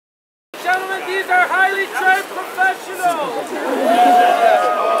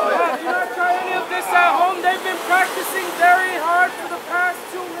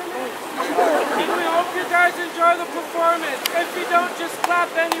performance. If you don't, just clap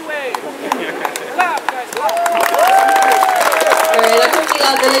anyway. Clap, guys, clap. Alright, our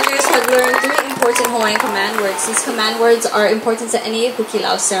Hukilau villagers have learned 3 important Hawaiian command words. These command words are important to any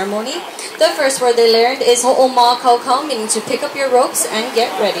Hukilau ceremony. The first word they learned is ho'oma kaukau, meaning to pick up your ropes and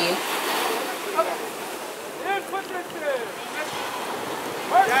get ready.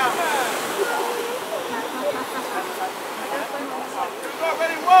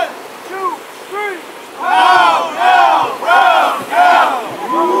 Ready, 1, 2, 3. Now, now, round, now.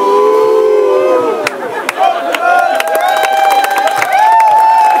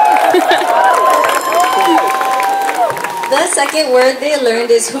 The second word they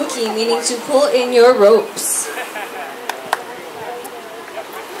learned is huki, meaning to pull in your ropes.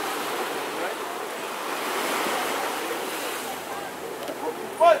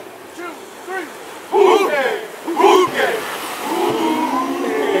 One, two, three. Huke, huke.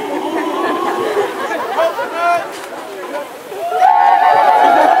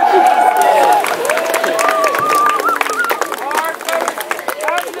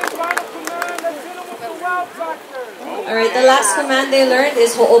 Alright, the last command they learned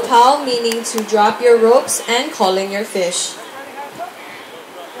is ho'opau, meaning to drop your ropes and call in your fish.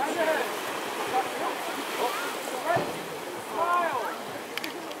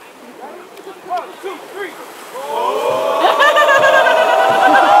 One, two, three.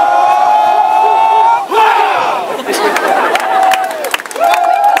 Let's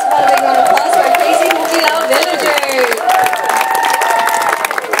have a big round of applause for our crazy Hukilau villagers.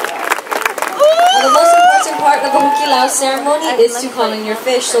 Now, the most important part of the Hukilau ceremony is to call in your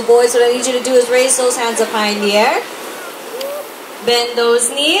fish. So boys, what I need you to do is raise those hands up high in the air. Bend those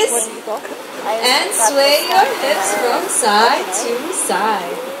knees. And sway your hips from side to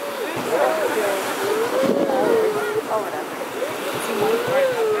side.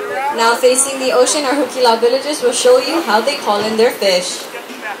 Now facing the ocean, our Hukilau villagers will show you how they call in their fish.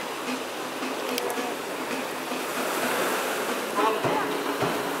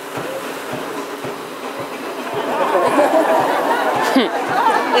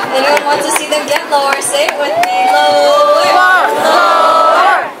 If anyone wants to see them get lower, say it with me. Lower, lower,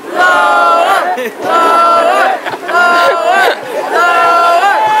 lower, lower, lower, lower,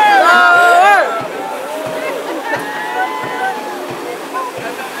 lower.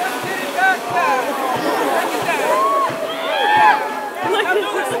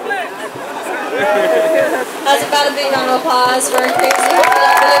 That's about a big round of applause for our crazy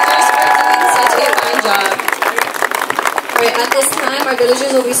Hukilau villagers for doing such a fine job. Alright, at this time, our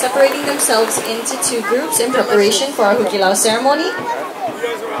villagers will be separating themselves into 2 groups in preparation for our Hukilau ceremony.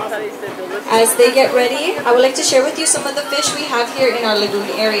 As they get ready, I would like to share with you some of the fish we have here in our lagoon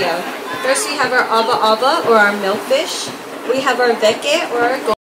area. First, we have our aba aba, or our milkfish. We have our veke, or our